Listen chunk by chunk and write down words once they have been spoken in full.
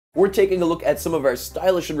We're taking a look at some of our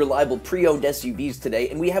stylish and reliable pre-owned SUVs today,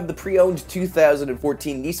 and we have the pre-owned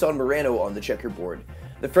 2014 Nissan Murano on the checkerboard.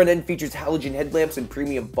 The front end features halogen headlamps and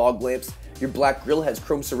premium fog lamps, your black grille has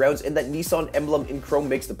chrome surrounds, and that Nissan emblem in chrome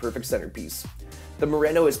makes the perfect centerpiece. The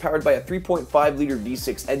Murano is powered by a 3.5-liter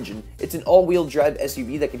V6 engine. It's an all-wheel drive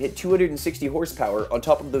SUV that can hit 260 horsepower on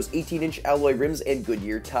top of those 18-inch alloy rims and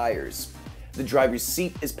Goodyear tires. The driver's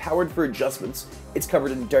seat is powered for adjustments, it's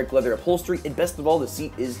covered in dark leather upholstery, and best of all, the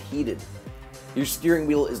seat is heated. Your steering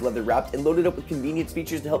wheel is leather wrapped and loaded up with convenience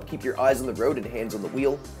features to help keep your eyes on the road and hands on the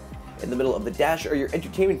wheel. In the middle of the dash are your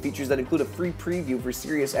entertainment features that include a free preview for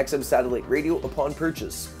Sirius XM satellite radio upon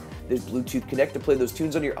purchase. There's Bluetooth Connect to play those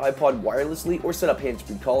tunes on your iPod wirelessly or set up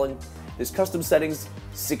hands-free calling. There's custom settings,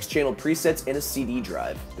 6-channel presets, and a CD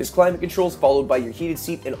drive. There's climate controls followed by your heated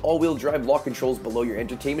seat and all-wheel drive lock controls below your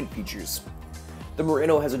entertainment features. The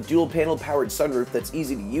Murano has a dual-panel powered sunroof that's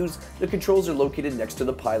easy to use. The controls are located next to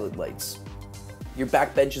the pilot lights. Your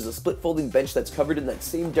back bench is a split-folding bench that's covered in that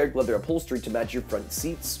same dark leather upholstery to match your front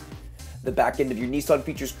seats. The back end of your Nissan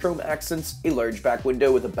features chrome accents, a large back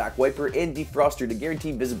window with a back wiper and defroster to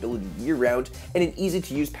guarantee visibility year-round, and an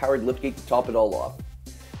easy-to-use powered liftgate to top it all off.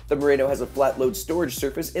 The Murano has a flat-load storage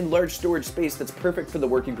surface and large storage space that's perfect for the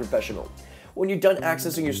working professional. When you're done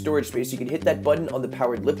accessing your storage space, you can hit that button on the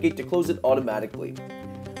powered liftgate to close it automatically.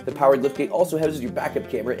 The powered liftgate also houses your backup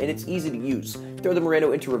camera, and it's easy to use. Throw the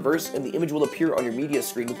Murano into reverse, and the image will appear on your media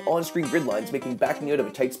screen with on-screen grid lines, making backing out of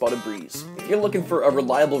a tight spot a breeze. If you're looking for a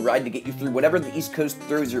reliable ride to get you through whatever the East Coast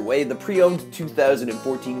throws your way, the pre-owned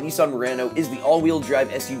 2014 Nissan Murano is the all-wheel drive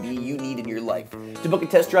SUV you need in your life. To book a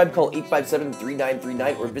test drive, call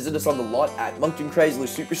 857-3939 or visit us on the lot at Moncton Chrysler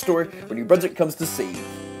Superstore when New Brunswick comes to save.